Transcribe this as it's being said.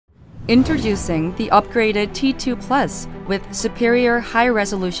Introducing the upgraded T2 Plus with superior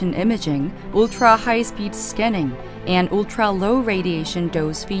high-resolution imaging, ultra-high-speed scanning, and ultra-low radiation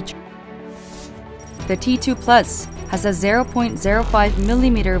dose feature. The T2 Plus has a 0.05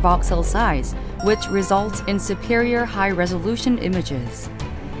 mm voxel size, which results in superior high-resolution images.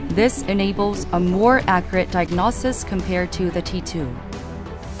 This enables a more accurate diagnosis compared to the T2.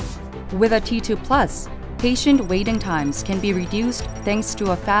 With a T2 Plus, patient waiting times can be reduced thanks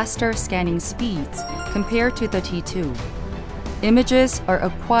to a faster scanning speeds compared to the T2. Images are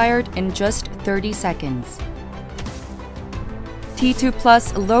acquired in just 30 seconds. T2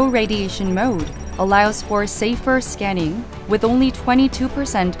 Plus low radiation mode allows for safer scanning with only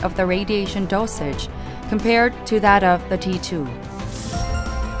 22% of the radiation dosage compared to that of the T2.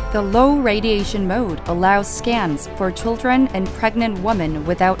 The low radiation mode allows scans for children and pregnant women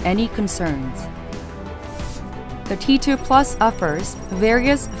without any concerns. The T2 Plus offers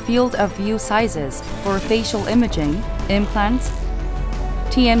various field of view sizes for facial imaging, implants,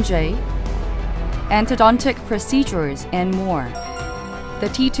 TMJ, endodontic procedures, and more. The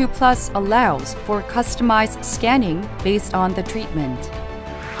T2 Plus allows for customized scanning based on the treatment.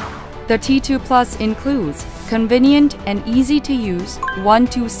 The T2 Plus includes convenient and easy-to-use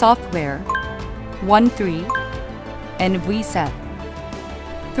One2 Software, One2 and V-Ceph.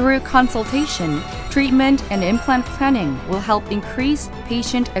 Through consultation, treatment and implant planning will help increase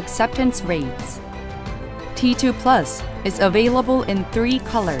patient acceptance rates. T2 Plus is available in 3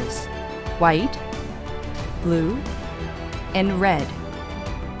 colors: white, blue, and red.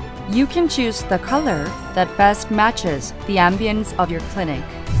 You can choose the color that best matches the ambience of your clinic.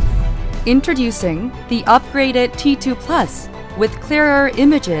 Introducing the upgraded T2 Plus with clearer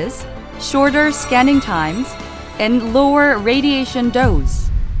images, shorter scanning times, and lower radiation dose.